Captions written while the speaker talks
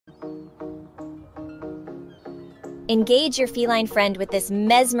Engage your feline friend with this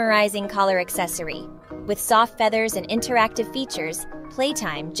mesmerizing collar accessory. With soft feathers and interactive features,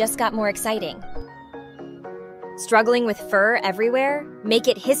 playtime just got more exciting. Struggling with fur everywhere? Make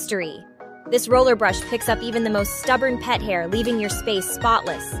it history. This roller brush picks up even the most stubborn pet hair, leaving your space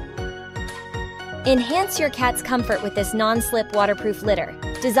spotless. Enhance your cat's comfort with this non-slip waterproof litter,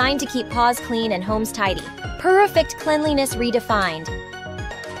 designed to keep paws clean and homes tidy. Perfect cleanliness redefined.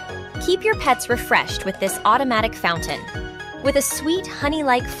 Keep your pets refreshed with this automatic fountain. With a sweet,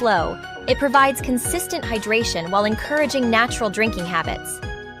 honey-like flow, it provides consistent hydration while encouraging natural drinking habits.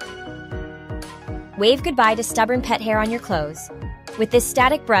 Wave goodbye to stubborn pet hair on your clothes. With this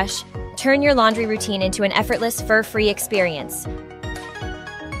static brush, turn your laundry routine into an effortless, fur-free experience.